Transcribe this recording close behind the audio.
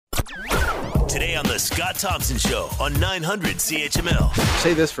Today on the Scott Thompson Show on 900 CHML.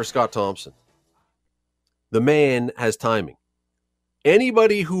 Say this for Scott Thompson. The man has timing.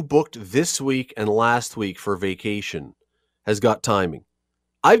 Anybody who booked this week and last week for vacation has got timing.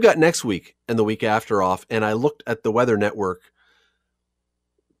 I've got next week and the week after off, and I looked at the Weather Network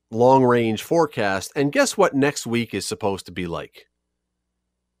long-range forecast, and guess what next week is supposed to be like?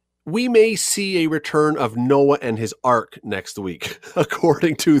 We may see a return of Noah and his ark next week,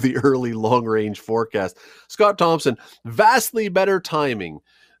 according to the early long-range forecast. Scott Thompson, vastly better timing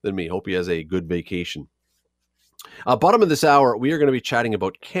than me. Hope he has a good vacation. Bottom of this hour, we are going to be chatting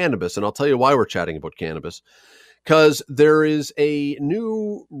about cannabis, and I'll tell you why we're chatting about cannabis. Because there is a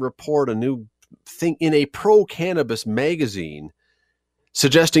new report, a new thing in a pro-cannabis magazine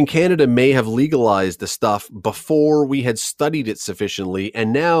suggesting Canada may have legalized the stuff before we had studied it sufficiently.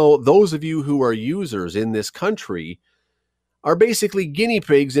 And now those of you who are users in this country are basically guinea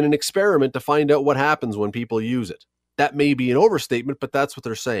pigs in an experiment to find out what happens when people use it. That may be an overstatement, but that's what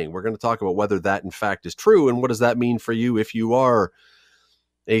they're saying. We're going to talk about whether that in fact is true and what does that mean for you if you are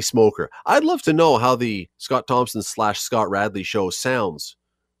a smoker. I'd love to know how the Scott Thompson / Scott Radley show sounds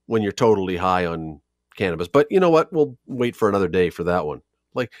when you're totally high on cannabis. But you know what? We'll wait for another day for that one.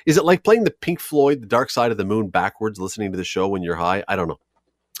 Like, is it like playing the Pink Floyd, The Dark Side of the Moon backwards, listening to the show when you're high? I don't know.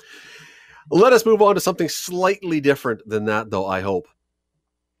 Let us move on to something slightly different than that, though, I hope.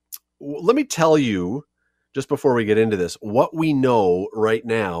 Let me tell you, just before we get into this, what we know right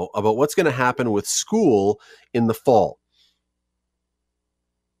now about what's going to happen with school in the fall.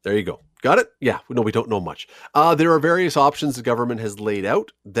 There you go. Got it? Yeah. No, we don't know much. There are various options the government has laid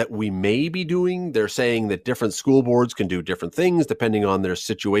out that we may be doing. They're saying that different school boards can do different things depending on their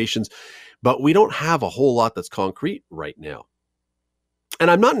situations, but we don't have a whole lot that's concrete right now. And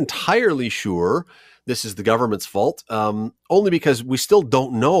I'm not entirely sure this is the government's fault, only because we still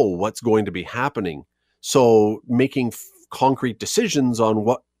don't know what's going to be happening. So making concrete decisions on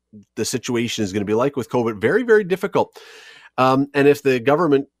what the situation is going to be like with COVID, very, very difficult. And if the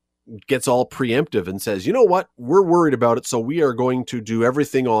government gets all preemptive and says, you know what, we're worried about it, so we are going to do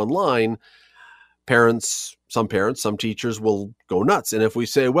everything online, some teachers will go nuts. And if we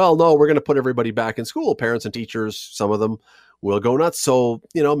say, well, no, we're going to put everybody back in school, parents and teachers, some of them will go nuts. So,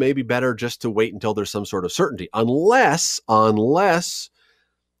 maybe better just to wait until there's some sort of certainty, unless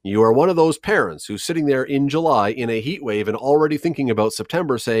you are one of those parents who's sitting there in July in a heat wave and already thinking about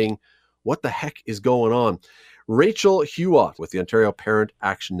September saying, what the heck is going on? Rachel Huot with the Ontario Parent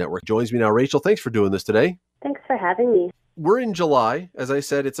Action Network joins me now. Rachel, thanks for doing this today. Thanks for having me. We're in July. As I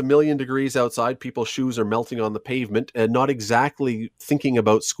said, it's 1,000,000 degrees outside. People's shoes are melting on the pavement and not exactly thinking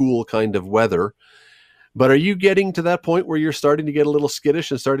about school kind of weather. But are you getting to that point where you're starting to get a little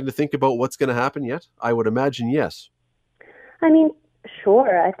skittish and starting to think about what's going to happen yet? I would imagine yes. I mean,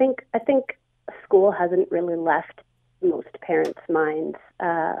 sure. I think school hasn't really left most parents' minds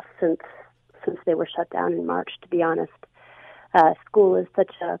since they were shut down in March, to be honest. School is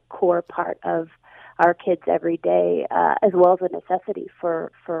such a core part of our kids' every day, as well as a necessity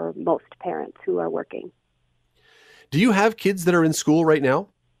for most parents who are working. Do you have kids that are in school right now?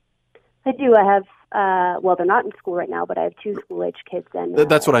 I do. I have, they're not in school right now, but I have 2 school-age kids. And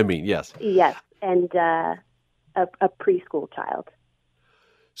that's what I mean, yes. Yes, and a preschool child.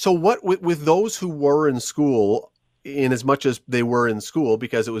 So what, with those who were in school, in as much as they were in school,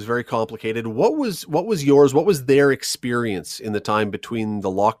 because it was very complicated, what was yours? What was their experience in the time between the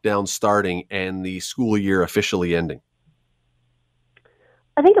lockdown starting and the school year officially ending?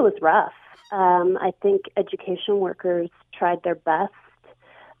 I think it was rough. I think education workers tried their best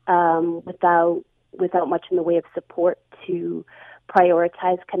without much in the way of support to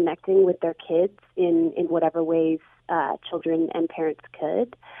prioritize connecting with their kids in whatever ways children and parents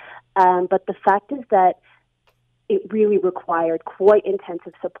could. But the fact is that it really required quite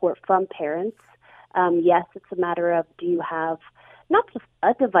intensive support from parents. Yes, it's a matter of, do you have not just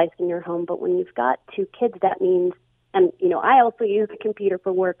a device in your home, but when you've got 2 kids, that means, and I also use a computer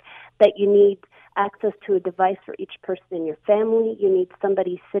for work, that you need access to a device for each person in your family. You need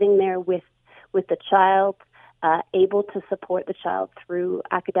somebody sitting there with the child, able to support the child through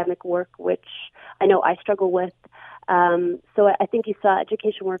academic work, which I know I struggle with. So I think you saw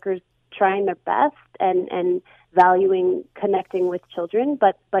education workers trying their best and valuing connecting with children,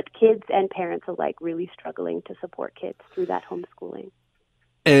 but kids and parents alike really struggling to support kids through that homeschooling.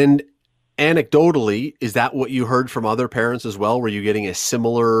 And anecdotally, is that what you heard from other parents as well? Were you getting a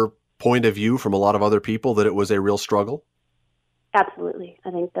similar point of view from a lot of other people that it was a real struggle? Absolutely.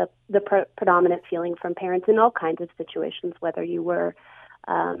 I think the predominant feeling from parents in all kinds of situations, whether you were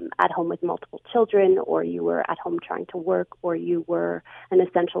at home with multiple children, or you were at home trying to work, or you were an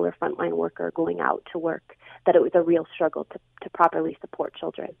essential or frontline worker going out to work, that it was a real struggle to properly support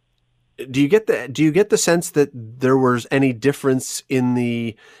children. Do you get the sense that there was any difference in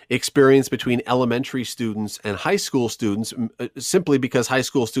the experience between elementary students and high school students, simply because high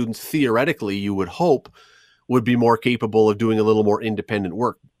school students theoretically, you would hope, would be more capable of doing a little more independent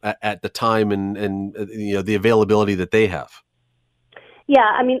work at the time and the availability that they have? Yeah,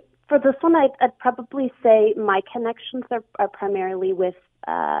 I mean, for this one, I'd probably say my connections are primarily with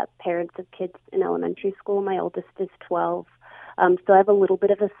parents of kids in elementary school. My oldest is 12. So I have a little bit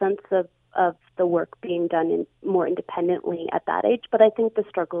of a sense of the work being done more independently at that age. But I think the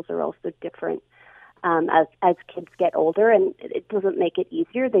struggles are also different as kids get older, and it doesn't make it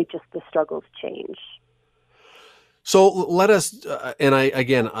easier. The struggles change. So let us, and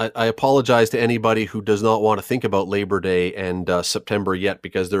I apologize to anybody who does not want to think about Labor Day and September yet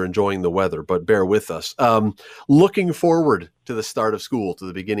because they're enjoying the weather, but bear with us. Looking forward to the start of school, to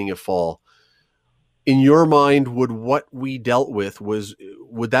the beginning of fall, in your mind, would what we dealt with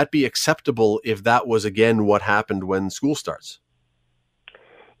would that be acceptable if that was again what happened when school starts?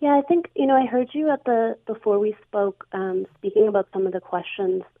 Yeah, I think, I heard you before we spoke, speaking about some of the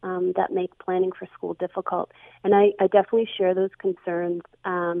questions that make planning for school difficult. And I definitely share those concerns.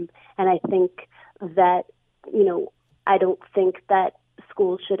 And I think that, I don't think that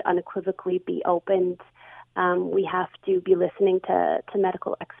schools should unequivocally be opened. We have to be listening to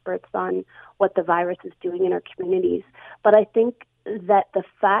medical experts on what the virus is doing in our communities. But I think that the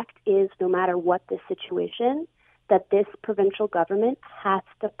fact is, no matter what the situation, that this provincial government has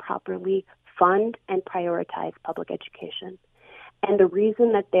to properly fund and prioritize public education. And the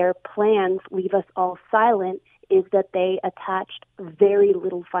reason that their plans leave us all silent is that they attached very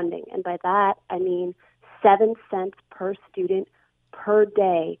little funding. And by that, I mean 7 cents per student per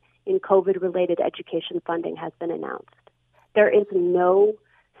day in COVID-related education funding has been announced. There is no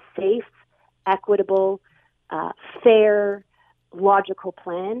safe, equitable, fair, logical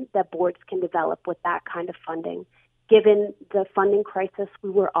plan that boards can develop with that kind of funding, given the funding crisis we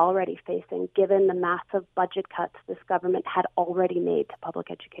were already facing, given the massive budget cuts this government had already made to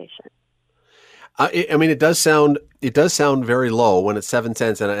public education. I mean, it does sound very low when it's 7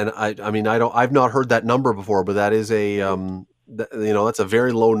 cents, and I've not heard that number before, but that is that's a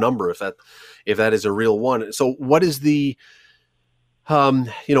very low number if that is a real one. So what is the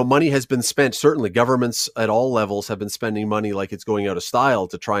money has been spent. Certainly governments at all levels have been spending money like it's going out of style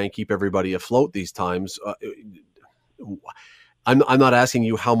to try and keep everybody afloat these times. I'm not asking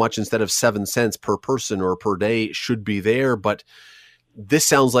you how much instead of 7 cents per person or per day should be there, but this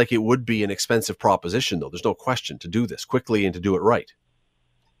sounds like it would be an expensive proposition, though. There's no question, to do this quickly and to do it right.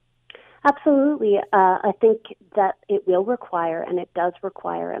 Absolutely. I think that it will require, and it does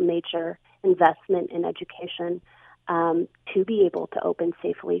require, a major investment in education to be able to open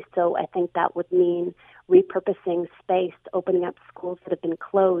safely. So I think that would mean repurposing space, opening up schools that have been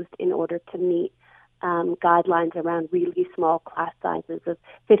closed in order to meet guidelines around really small class sizes of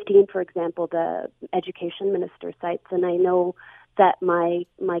 15, for example, the education minister cites. And I know that my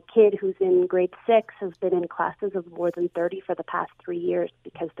kid who's in grade 6 has been in classes of more than 30 for the past 3 years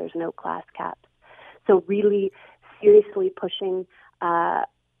because there's no class caps. So really seriously pushing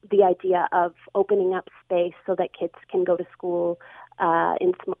the idea of opening up space so that kids can go to school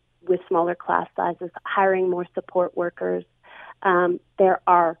with smaller class sizes, hiring more support workers. There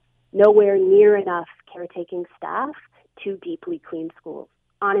are nowhere near enough caretaking staff to deeply clean schools.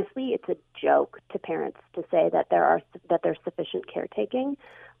 Honestly, it's a joke to parents to say that there's sufficient caretaking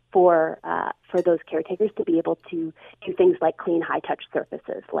for those caretakers to be able to do things like clean high-touch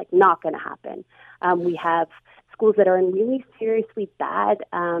surfaces. Like, not going to happen. We have schools that are in really seriously bad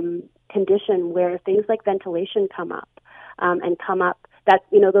condition where things like ventilation come up that,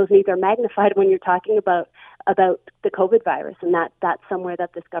 those needs are magnified when you're talking about the COVID virus, and that's somewhere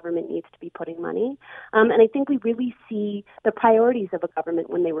that this government needs to be putting money. And I think we really see the priorities of a government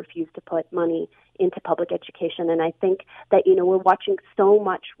when they refuse to put money into public education. And I think that, we're watching so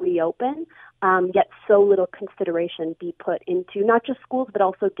much reopen, yet so little consideration be put into not just schools, but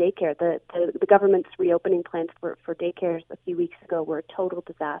also daycare. The government's reopening plans for daycares a few weeks ago were a total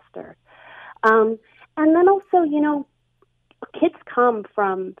disaster. And then also, kids come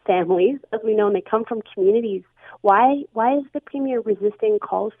from families, as we know, and they come from communities. Why is the Premier resisting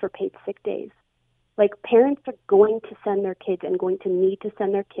calls for paid sick days? Like, parents are going to send their kids and going to need to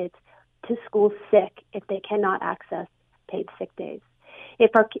send their kids to school sick if they cannot access paid sick days.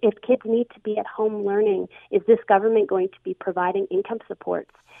 If kids need to be at home learning, is this government going to be providing income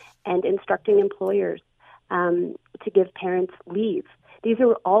supports and instructing employers to give parents leave These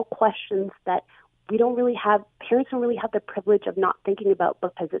are all questions that parents don't really have the privilege of not thinking about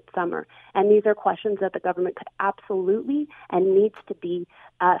because it's summer. And these are questions that the government could absolutely and needs to be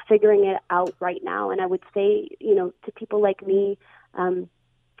figuring it out right now. And I would say, to people like me,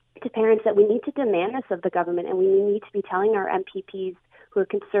 to parents, that we need to demand this of the government, and we need to be telling our MPPs who are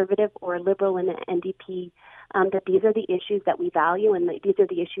conservative or liberal in the NDP that these are the issues that we value and these are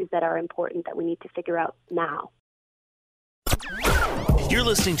the issues that are important that we need to figure out now. You're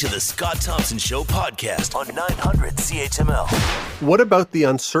listening to the Scott Thompson Show podcast on 900 CHML. What about the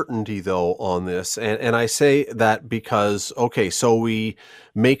uncertainty, though, on this? And I say that because, okay, so we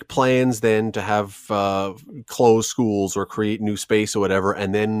make plans then to have close schools or create new space or whatever,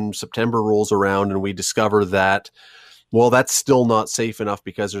 and then September rolls around and we discover that, well, that's still not safe enough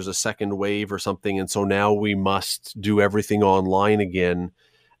because there's a second wave or something, and so now we must do everything online again.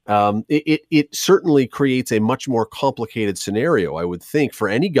 It certainly creates a much more complicated scenario, I would think, for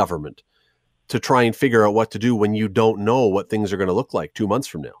any government to try and figure out what to do when you don't know what things are going to look like 2 months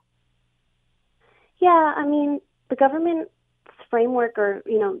from now. Yeah, I mean, the government's framework, or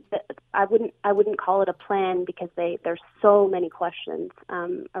I wouldn't call it a plan because there's so many questions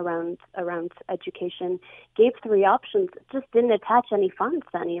around education. Gave 3 options, just didn't attach any funds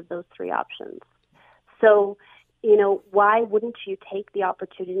to any of those 3 options. So, why wouldn't you take the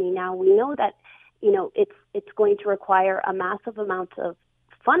opportunity now? We know that, it's going to require a massive amount of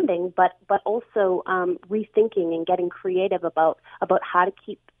funding, but also rethinking and getting creative about how to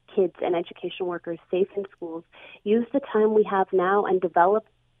keep kids and education workers safe in schools. Use the time we have now and develop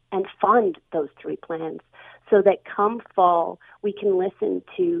and fund those 3 plans so that come fall we can listen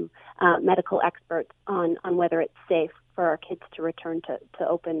to medical experts on whether it's safe for our kids to return to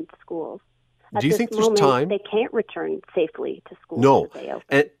open schools. Do you think there's time? They can't return safely to school. No. As they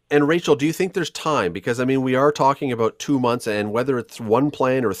open. And Rachel, do you think there's time? Because, I mean, we are talking about 2 months, and whether it's 1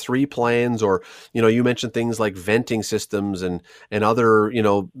 plan or 3 plans, or, you mentioned things like venting systems and other,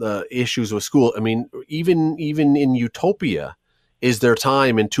 issues with school. I mean, even in utopia, is there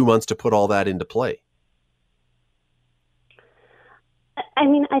time in 2 months to put all that into play? I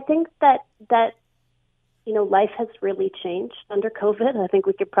mean, I think that life has really changed under COVID. I think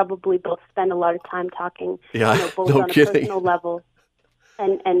we could probably both spend a lot of time talking, both on a personal level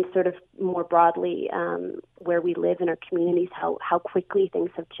and sort of more broadly where we live in our communities, how quickly things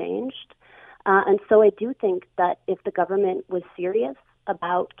have changed. And so I do think that if the government was serious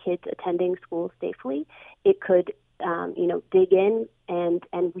about kids attending schools safely, it could, dig in and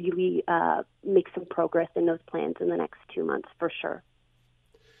really make some progress in those plans in the next 2 months for sure.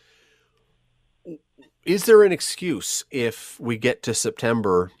 Is there an excuse if we get to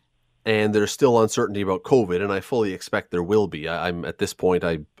September and there's still uncertainty about COVID? And I fully expect there will be. I'm at this point,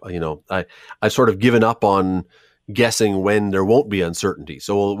 I've sort of given up on guessing when there won't be uncertainty.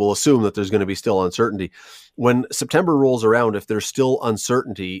 So we'll assume that there's going to be still uncertainty. When September rolls around, if there's still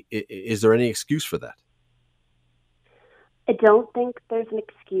uncertainty, is there any excuse for that? I don't think there's an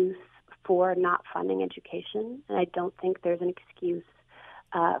excuse for not funding education, and I don't think there's an excuse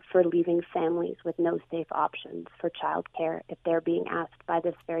for leaving families with no safe options for childcare if they're being asked by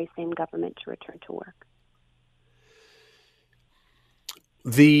this very same government to return to work.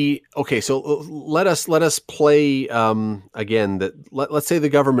 So let us play again that let's say the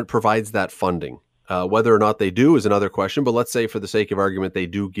government provides that funding. Whether or not they do is another question, but let's say for the sake of argument they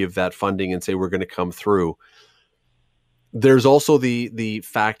do give that funding and say we're going to come through. There's also the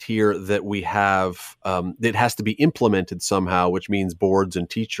fact here that we have it has to be implemented somehow, which means boards and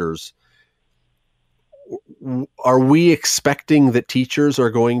teachers. Are we expecting that teachers are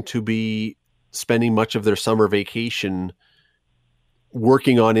going to be spending much of their summer vacation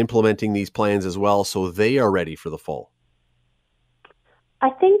working on implementing these plans as well, so they are ready for the fall?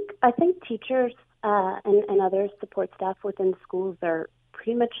 I think teachers and other support staff within schools are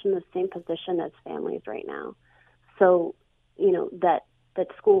pretty much in the same position as families right now. So, that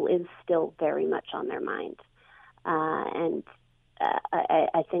school is still very much on their mind. And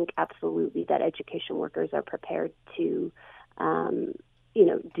I think absolutely that education workers are prepared to,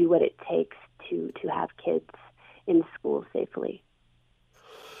 do what it takes to have kids in school safely.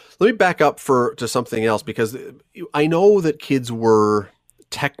 Let me back up to something else, because I know that kids were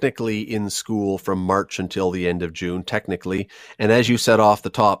technically in school from March until the end of June, technically. And as you said off the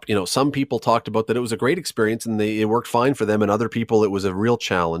top, some people talked about that it was a great experience and it worked fine for them, and other people it was a real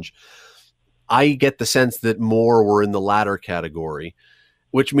challenge. I get the sense that more were in the latter category,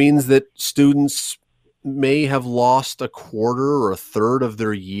 which means that students may have lost a quarter or a third of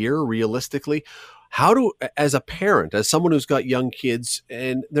their year realistically. As a parent, as someone who's got young kids,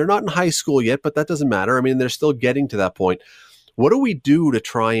 and they're not in high school yet, but that doesn't matter. I mean, they're still getting to that point. What do we do to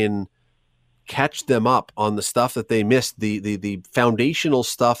try and catch them up on the stuff that they missed, the foundational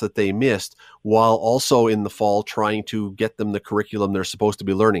stuff that they missed, while also in the fall trying to get them the curriculum they're supposed to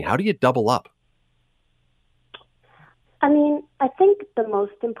be learning? How do you double up? I mean, I think the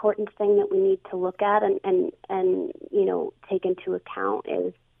most important thing that we need to look at and take into account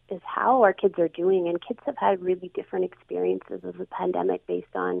is how our kids are doing. And kids have had really different experiences of the pandemic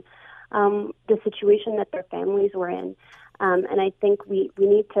based on the situation that their families were in. And I think we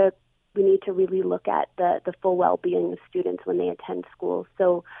need to really look at the full well-being of students when they attend school.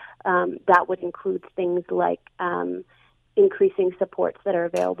 So that would include things like increasing supports that are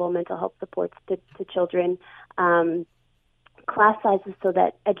available, mental health supports to children, class sizes so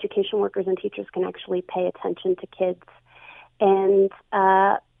that education workers and teachers can actually pay attention to kids, and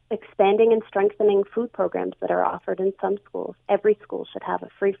expanding and strengthening food programs that are offered in some schools. Every school should have a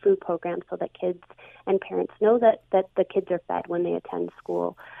free food program so that kids and parents know that the kids are fed when they attend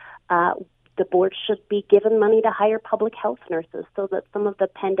school. The board should be given money to hire public health nurses so that some of the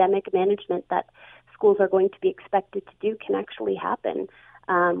pandemic management that schools are going to be expected to do can actually happen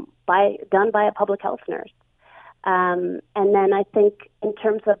done by a public health nurse. And then I think in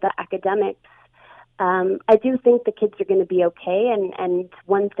terms of the academics, I do think the kids are going to be okay. And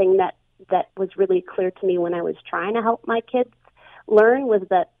one thing that was really clear to me when I was trying to help my kids learn was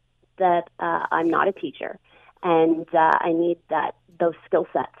that I'm not a teacher, and I need those skill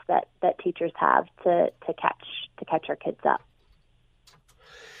sets that teachers have to catch our kids up.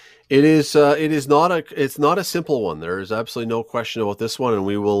 It is not a simple one. There is absolutely no question about this one, and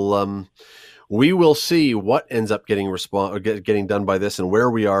we will see what ends up getting done by this and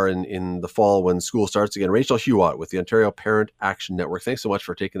where we are in the fall when school starts again. Rachel Huot with the Ontario Parent Action Network. Thanks so much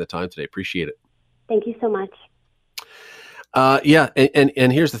for taking the time today. Appreciate it. Thank you so much.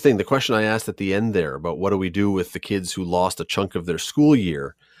 And here's the thing. The question I asked at the end there about what do we do with the kids who lost a chunk of their school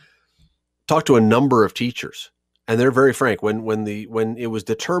year, talked to a number of teachers, and they're very frank. When it was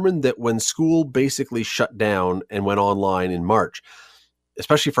determined that when school basically shut down and went online in March,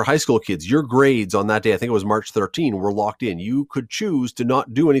 especially for high school kids, your grades on that day, I think it was March 13, were locked in. You could choose to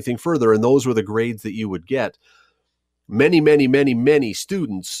not do anything further, and those were the grades that you would get. Many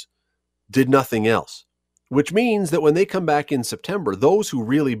students did nothing else, which means that when they come back in September, those who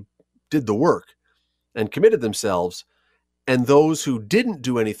really did the work and committed themselves and those who didn't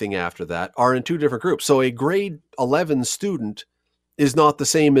do anything after that are in two different groups. So a grade 11 student is not the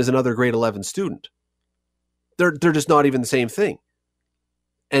same as another grade 11 student. They're just not even the same thing.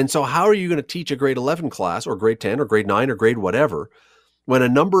 And so how are you going to teach a grade 11 class or grade 10 or grade 9 or grade whatever when a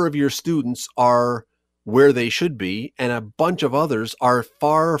number of your students are where they should be and a bunch of others are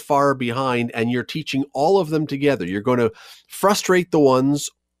far, far behind, and you're teaching all of them together? You're going to frustrate the ones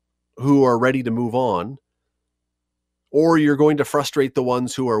who are ready to move on, or you're going to frustrate the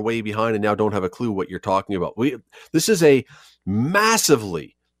ones who are way behind and now don't have a clue what you're talking about. This is a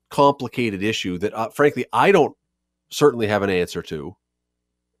massively complicated issue that, frankly, I don't certainly have an answer to.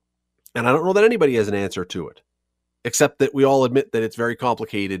 And I don't know that anybody has an answer to it, except that we all admit that it's very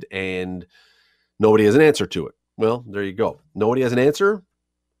complicated and nobody has an answer to it. Well, there you go. Nobody has an answer.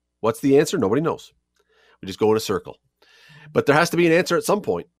 What's the answer? Nobody knows. We just go in a circle. But there has to be an answer at some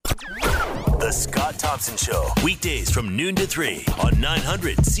point. The Scott Thompson Show, weekdays from noon to 3 on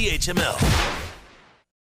 900 CHML.